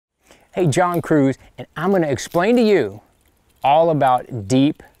Hey, John Cruz, and I'm going to explain to you all about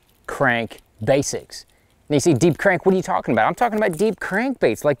deep crank basics. And you see, deep crank, what are you talking about? I'm talking about deep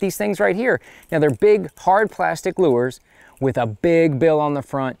crankbaits, like these things right here. Now, they're big, hard plastic lures with a big bill on the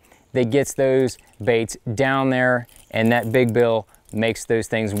front that gets those baits down there, and that big bill makes those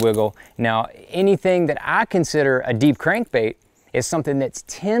things wiggle. Now, anything that I consider a deep crankbait is something that's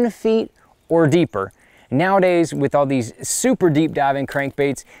 10 feet or deeper. Nowadays, with all these super deep diving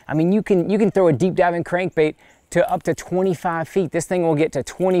crankbaits, I mean, you can throw a deep diving crankbait to up to 25 feet. This thing will get to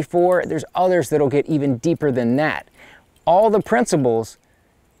 24. There's others that'll get even deeper than that. All the principles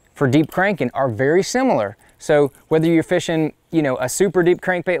for deep cranking are very similar. So whether you're fishing, a super deep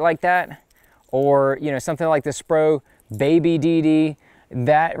crankbait like that, or something like the Spro Baby DD,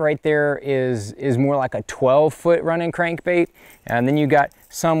 that right there is more like a 12-foot running crankbait. And then you got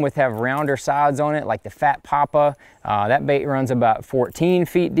some with have rounder sides on it, like the Fat Papa. That bait runs about 14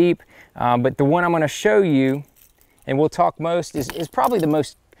 feet deep. But the one I'm going to show you, and we'll talk most, is probably the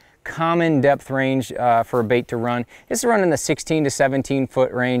most common depth range for a bait to run. It's running the 16 to 17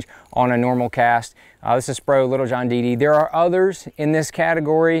 foot range on a normal cast. This is Spro Little John DD. There are others in this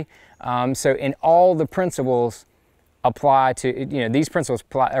category. So in all the principles apply to, these principles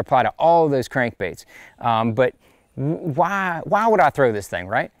apply to all of those crankbaits. But why would I throw this thing,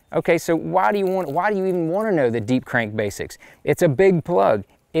 right? Okay, so why do you even want to know the deep crank basics? It's a big plug.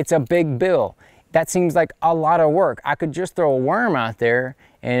 It's a big bill. That seems like a lot of work. I could just throw a worm out there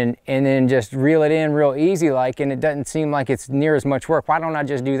and then just reel it in real easy and it doesn't seem like it's near as much work. Why don't I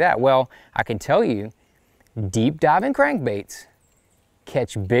just do that? Well, I can tell you, deep diving crankbaits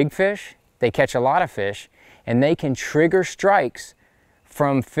catch big fish, they catch a lot of fish, and they can trigger strikes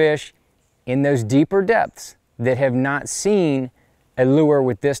from fish in those deeper depths that have not seen a lure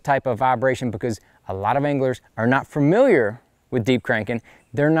with this type of vibration, because a lot of anglers are not familiar with deep cranking.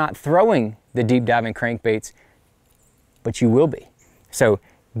 They're not throwing the deep diving crankbaits, but you will be. So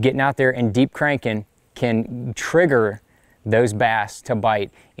getting out there and deep cranking can trigger those bass to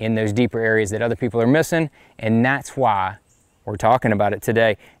bite in those deeper areas that other people are missing, and that's why we're talking about it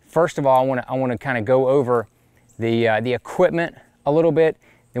today. First of all, I want to kind of go over the equipment a little bit,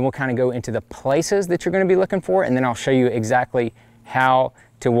 then we'll kind of go into the places that you're going to be looking for, and then I'll show you exactly how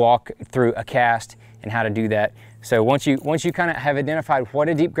to walk through a cast and how to do that. So once you kind of have identified what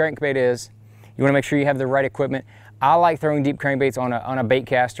a deep crankbait is, you want to make sure you have the right equipment. I like throwing deep crankbaits on a bait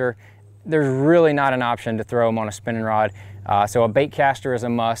caster. There's really not an option to throw them on a spinning rod. So a bait caster is a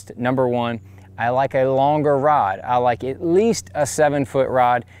must. Number one, I like a longer rod. I like at least a 7-foot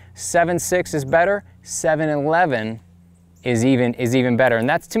rod. 7.6 is better. 7.11 is even better. And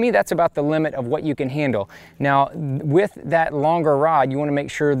to me, that's about the limit of what you can handle. Now, with that longer rod, you want to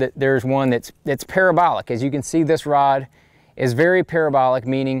make sure that there's one that's parabolic. As you can see, this rod is very parabolic,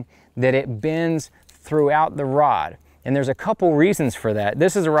 meaning that it bends throughout the rod. And there's a couple reasons for that.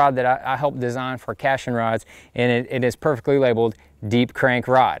 This is a rod that I helped design for casting rods, and it is perfectly labeled deep crank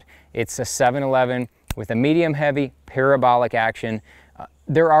rod. It's a 7.11 with a medium heavy parabolic action.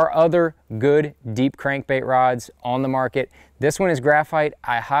 There are other good deep crankbait rods on the market. This one is graphite.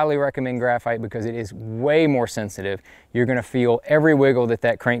 I highly recommend graphite because it is way more sensitive. You're going to feel every wiggle that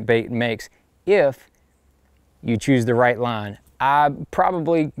crankbait makes if you choose the right line. I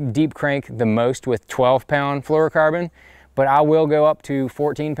probably deep crank the most with 12-pound fluorocarbon, but I will go up to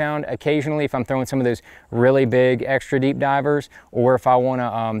 14-pound occasionally if I'm throwing some of those really big extra deep divers, or if I want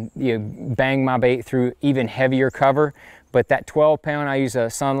to bang my bait through even heavier cover. But that 12-pound, I use a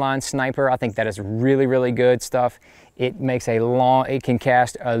Sunline Sniper. I think that is really, really good stuff. It makes it can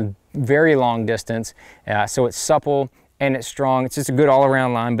cast a very long distance, so it's supple and it's strong. It's just a good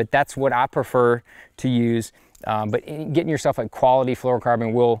all-around line, but that's what I prefer to use. But getting yourself a quality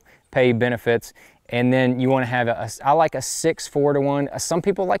fluorocarbon will pay benefits. And then you want to have I like a 6-4-to-1. Some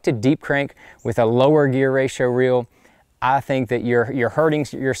people like to deep crank with a lower gear ratio reel. I think that you're hurting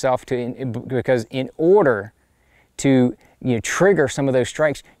yourself because in order to trigger some of those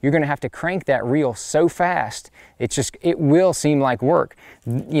strikes, you're going to have to crank that reel so fast it will seem like work.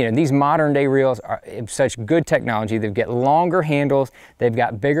 These modern day reels are such good technology. They've got longer handles, they've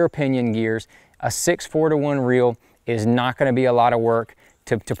got bigger pinion gears. A 6-4-to-1 reel is not going to be a lot of work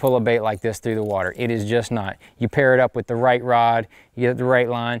to pull a bait like this through the water. It is just not. You pair it up with the right rod, you get the right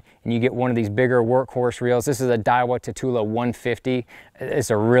line, and you get one of these bigger workhorse reels. This is a Daiwa Tatula 150. It's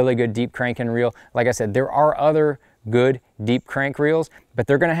a really good deep cranking reel. Like I said, there are other good deep crank reels, but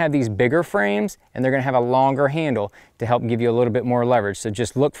they're going to have these bigger frames and they're going to have a longer handle to help give you a little bit more leverage. So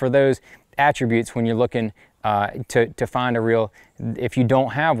just look for those attributes when you're looking to find a reel, if you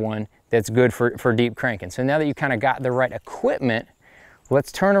don't have one that's good for deep cranking. So now that you kind of got the right equipment, let's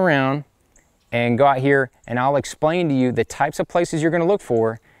turn around and go out here and I'll explain to you the types of places you're gonna look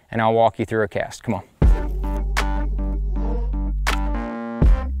for, and I'll walk you through a cast. Come on.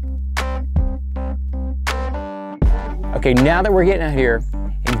 Okay, now that we're getting out here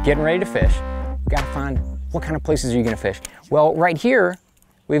and getting ready to fish, we've got to find what kind of places are you gonna fish. Well, right here,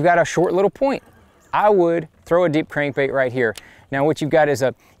 we've got a short little point. I would throw a deep crankbait right here. Now what you've got is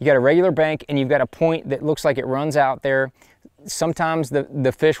you got a regular bank and you've got a point that looks like it runs out there. Sometimes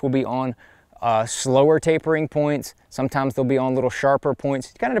the fish will be on slower tapering points. Sometimes they'll be on little sharper points.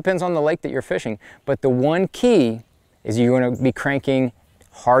 It kind of depends on the lake that you're fishing. But the one key is you're going to be cranking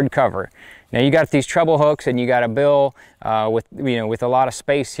hard cover. Now you got these treble hooks and you got a bill with a lot of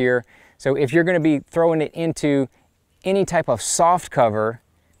space here. So if you're going to be throwing it into any type of soft cover,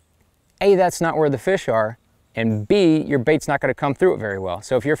 A, that's not where the fish are, and B, your bait's not going to come through it very well.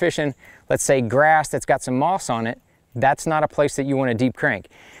 So if you're fishing, let's say grass that's got some moss on it, that's not a place that you want to deep crank.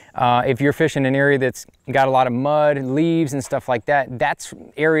 If you're fishing an area that's got a lot of mud, leaves and stuff like that, that's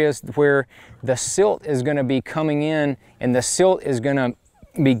areas where the silt is going to be coming in and the silt is going to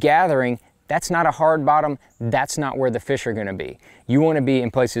be gathering. That's not a hard bottom. That's not where the fish are going to be. You want to be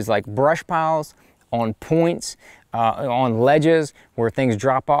in places like brush piles, on points, on ledges where things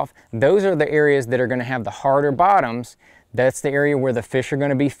drop off. Those are the areas that are going to have the harder bottoms. That's the area where the fish are going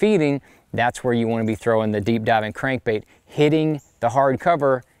to be feeding. That's where you want to be throwing the deep diving crankbait, hitting the hard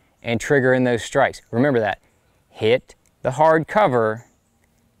cover and triggering those strikes. Remember that. Hit the hard cover,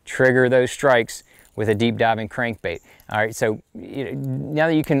 trigger those strikes with a deep diving crankbait. All right, so now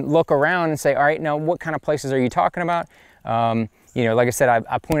that you can look around and say, all right, now what kind of places are you talking about? Like I said,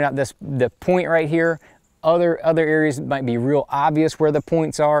 I pointed out the point right here. Other areas might be real obvious where the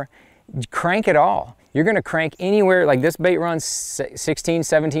points are. Crank it all. You're gonna crank anywhere, like this bait runs 16,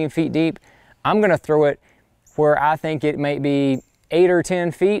 17 feet deep. I'm gonna throw it where I think it may be 8 or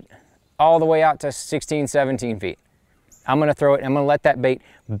 10 feet, all the way out to 16, 17 feet. I'm gonna throw it, I'm gonna let that bait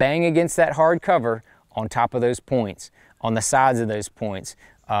bang against that hard cover on top of those points, on the sides of those points,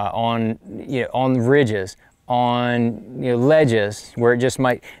 on ridges, on ledges where it just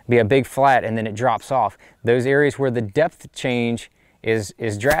might be a big flat and then it drops off. Those areas where the depth change is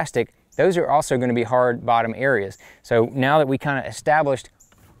drastic, those are also going to be hard bottom areas. So now that we kind of established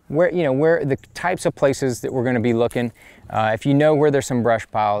where the types of places that we're going to be looking, if you know where there's some brush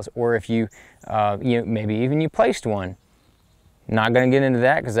piles, or if you maybe even you placed one. Not going to get into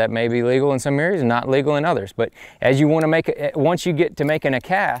that because that may be legal in some areas and not legal in others. But as you want to make it, once you get to making a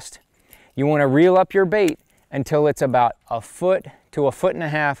cast, you want to reel up your bait until it's about 1 foot to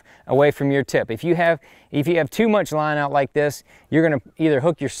 1.5 feet away from your tip. If you have too much line out like this, you're going to either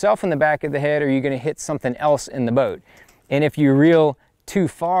hook yourself in the back of the head or you're going to hit something else in the boat. And if you reel too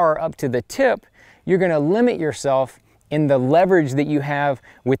far up to the tip, you're going to limit yourself in the leverage that you have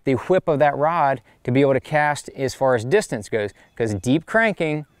with the whip of that rod to be able to cast as far as distance goes, because deep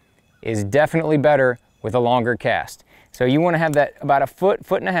cranking is definitely better with a longer cast. So you want to have that about 1 foot,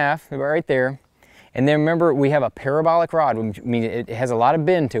 1.5 feet right there. And then remember, we have a parabolic rod, which means it has a lot of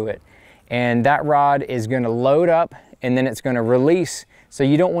bend to it. And that rod is going to load up and then it's going to release. So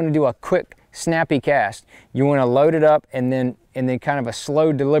you don't want to do a quick, snappy cast. You want to load it up and then kind of a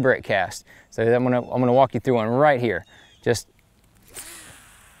slow, deliberate cast. So I'm gonna walk you through one right here. Just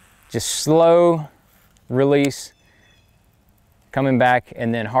slow release, coming back,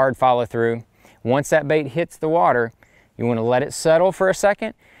 and then hard follow through. Once that bait hits the water, you want to let it settle for a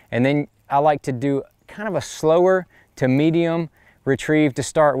second, and then I like to do kind of a slower to medium retrieve to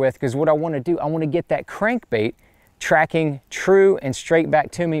start with, because what I want to do, I want to get that crankbait tracking true and straight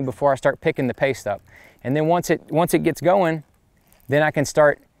back to me before I start picking the pace up. And then once it gets going, then I can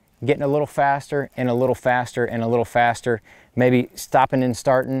start getting a little faster and a little faster and a little faster, maybe stopping and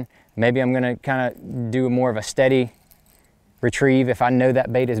starting. Maybe I'm going to kind of do more of a steady retrieve if I know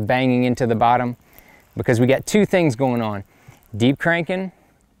that bait is banging into the bottom, because we got two things going on. Deep cranking,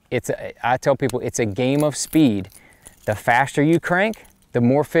 I tell people it's a game of speed. The faster you crank, the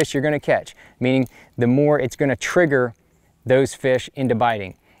more fish you're going to catch, meaning the more it's going to trigger those fish into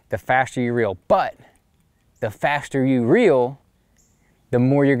biting. The faster you reel, but the faster you reel, the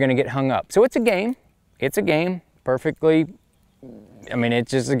more you're going to get hung up. So it's a game. It's a game, perfectly. I mean,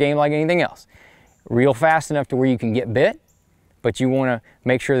 it's just a game like anything else. Reel fast enough to where you can get bit, but you want to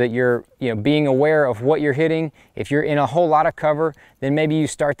make sure that you're being aware of what you're hitting. If you're in a whole lot of cover, then maybe you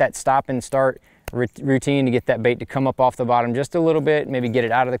start that stop and start routine to get that bait to come up off the bottom just a little bit, maybe get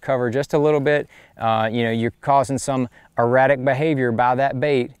it out of the cover just a little bit. You're causing some erratic behavior by that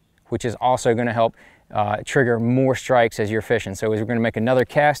bait, which is also going to help trigger more strikes as you're fishing. So as we're going to make another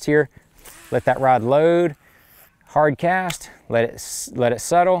cast here, let that rod load, hard cast, let it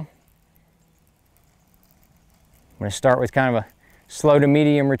settle. I'm gonna start with kind of a slow to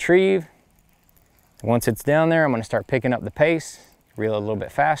medium retrieve. Once it's down there, I'm gonna start picking up the pace, reel it a little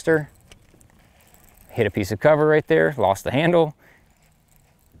bit faster. Hit a piece of cover right there, lost the handle.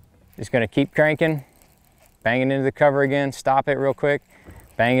 Just gonna keep cranking, bang it into the cover again, stop it real quick,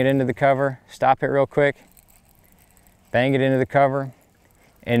 bang it into the cover, stop it real quick, bang it into the cover.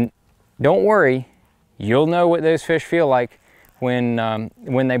 And don't worry, you'll know what those fish feel like when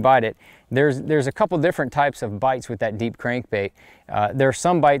they bite it. There's a couple different types of bites with that deep crankbait. There are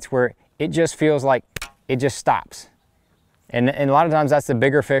some bites where it just feels like it just stops. And a lot of times that's the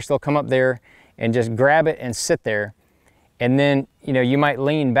bigger fish. They'll come up there and just grab it and sit there. And then, you know, you might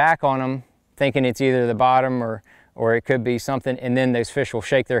lean back on them thinking it's either the bottom or it could be something. And then those fish will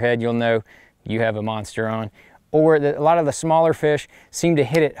shake their head. You'll know you have a monster on. Or a lot of the smaller fish seem to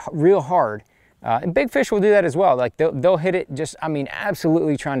hit it real hard. And big fish will do that as well. Like they'll hit it just, I mean,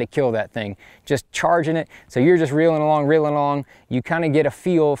 absolutely trying to kill that thing, just charging it. So you're just reeling along. You kind of get a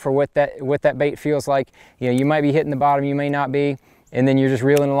feel for what that bait feels like. You know, you might be hitting the bottom, you may not be, and then you're just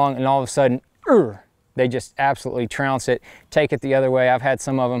reeling along, and all of a sudden, they just absolutely trounce it, take it the other way. I've had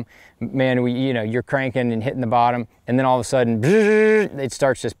some of them, man, you know, you're cranking and hitting the bottom, and then all of a sudden, it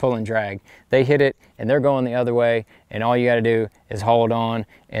starts just pulling drag. They hit it, and they're going the other way, and all you got to do is hold on,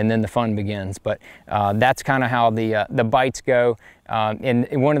 and then the fun begins. But that's kind of how the bites go. And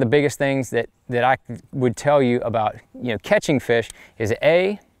one of the biggest things that I would tell you about, you know, catching fish is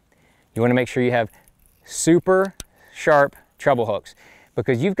you want to make sure you have super sharp treble hooks,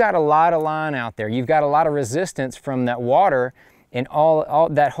 because you've got a lot of line out there. You've got a lot of resistance from that water and all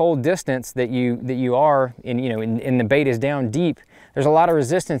that whole distance that you are in, you know, and the bait is down deep. There's a lot of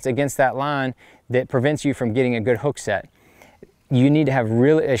resistance against that line that prevents you from getting a good hook set. You need to have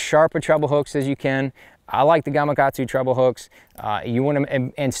really as sharp a treble hooks as you can. I like the Gamakatsu treble hooks. You want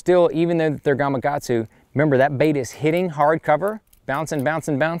them, and still, even though they're Gamakatsu, remember that bait is hitting hard cover, bouncing.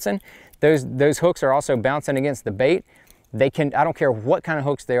 Those hooks are also bouncing against the bait. They can, I don't care what kind of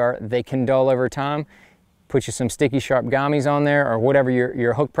hooks they are, they can dull over time. Put you some sticky sharp gummies on there, or whatever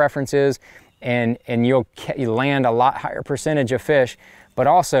your hook preference is, and you'll land a lot higher percentage of fish. But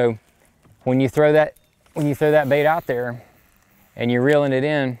also, when you throw that bait out there and you're reeling it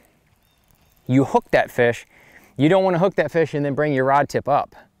in, you hook that fish. You don't want to hook that fish and then bring your rod tip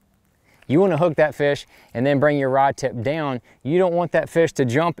up. You want to hook that fish and then bring your rod tip down. You don't want that fish to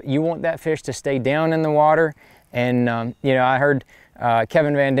jump. You want that fish to stay down in the water. And you know, I heard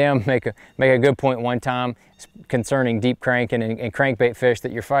Kevin Van Dam make a good point one time concerning deep cranking and crankbait fish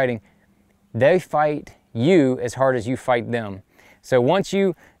that you're fighting. They fight you as hard as you fight them. So once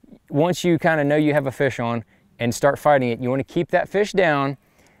you kind of know you have a fish on and start fighting it, you want to keep that fish down,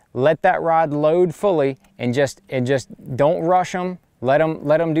 let that rod load fully, and just don't rush them. Let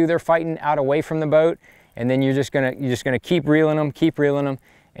them do their fighting out away from the boat, and then you're just gonna keep reeling them.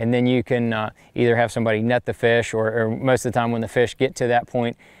 And then you can either have somebody net the fish, or most of the time when the fish get to that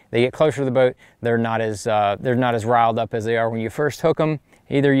point, they get closer to the boat, they're not as riled up as they are when you first hook them.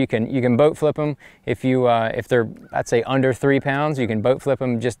 Either you can boat flip them if they're, I'd say, under 3 pounds, you can boat flip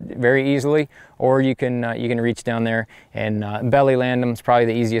them just very easily, or you can reach down there and belly land them. It's probably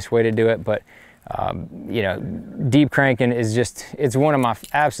the easiest way to do it. But you know, deep cranking is it's one of my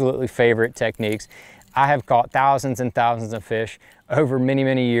absolutely favorite techniques. I have caught thousands and thousands of fish over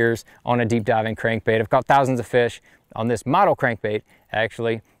many years on a deep diving crankbait. I've caught thousands of fish on this model crankbait,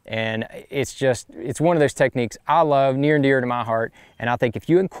 actually, and it's one of those techniques I love, near and dear to my heart. And I think if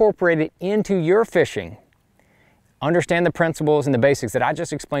you incorporate it into your fishing, understand the principles and the basics that I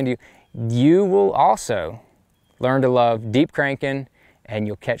just explained to you, you will also learn to love deep cranking, and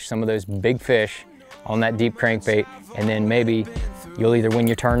you'll catch some of those big fish on that deep crankbait, and then maybe you'll either win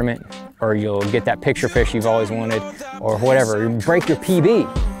your tournament, or you'll get that picture fish you've always wanted, or whatever. You break your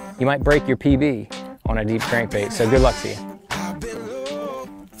PB. You might break your PB on a deep crankbait. So good luck to you.